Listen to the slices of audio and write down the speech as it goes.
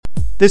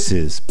This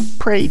is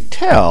Pray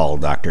Tell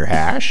Dr.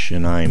 Hash,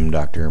 and I'm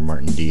Dr.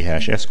 Martin D.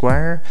 Hash,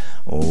 Esquire,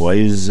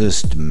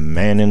 wisest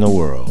man in the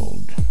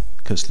world.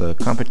 'Cause the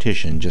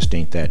competition just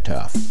ain't that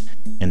tough.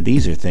 And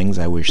these are things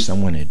I wish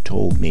someone had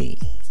told me.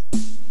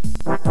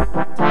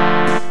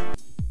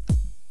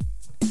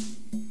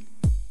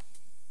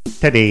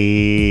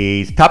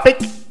 Today's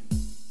topic: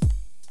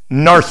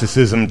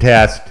 Narcissism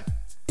Test.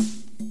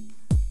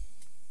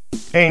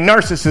 A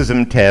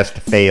narcissism test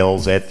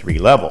fails at 3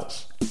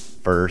 levels.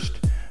 First,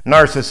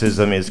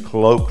 narcissism is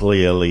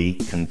colloquially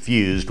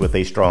confused with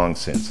a strong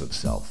sense of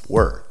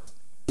self-worth.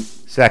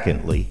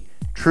 Secondly,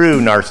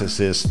 true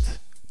narcissists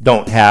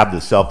don't have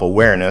the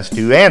self-awareness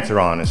to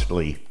answer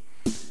honestly.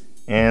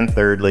 And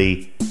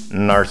thirdly,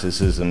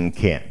 narcissism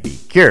can't be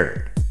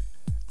cured.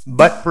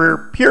 But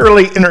for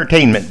purely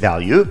entertainment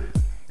value,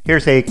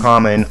 here's a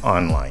common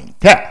online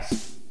test.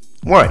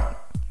 1.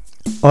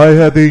 I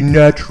have a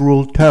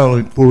natural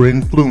talent for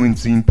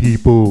influencing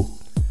people.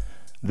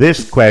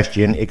 This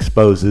question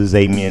exposes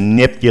a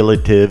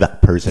manipulative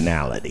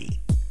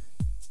personality.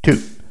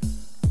 2.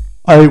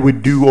 I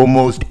would do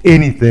almost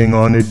anything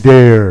on a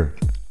dare.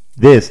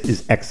 This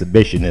is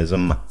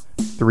exhibitionism.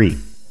 3.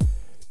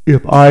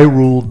 If I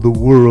ruled the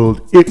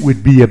world, it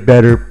would be a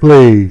better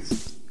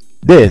place.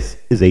 This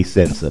is a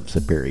sense of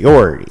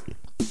superiority.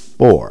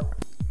 4.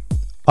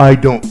 I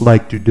don't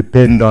like to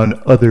depend on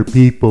other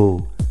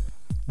people.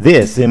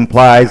 This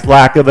implies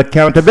lack of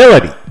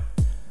accountability.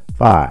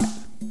 5.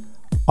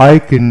 I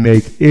can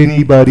make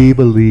anybody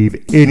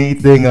believe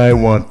anything I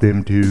want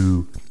them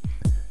to.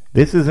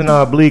 This is an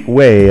oblique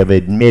way of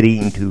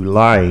admitting to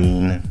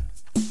lying.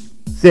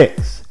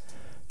 6.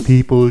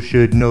 People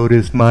should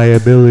notice my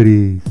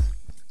abilities.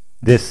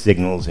 This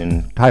signals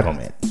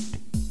entitlement.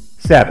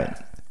 7.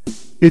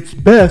 It's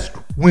best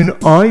when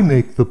I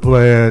make the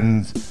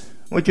plans,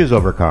 which is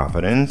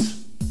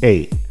overconfidence.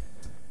 8.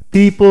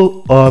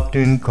 People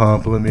often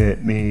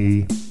compliment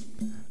me.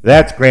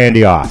 That's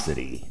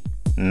grandiosity.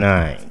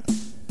 9.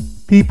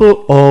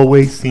 People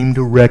always seem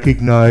to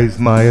recognize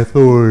my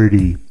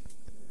authority.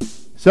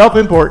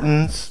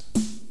 Self-importance.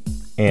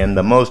 And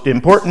the most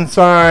important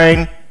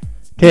sign,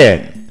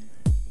 10.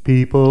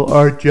 People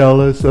are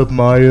jealous of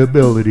my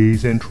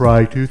abilities and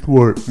try to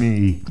thwart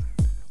me,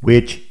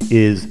 which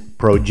is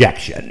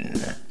projection.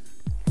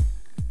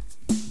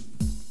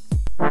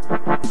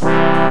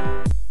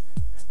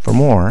 For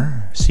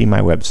more, see my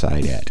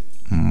website at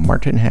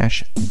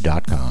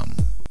martinhash.com.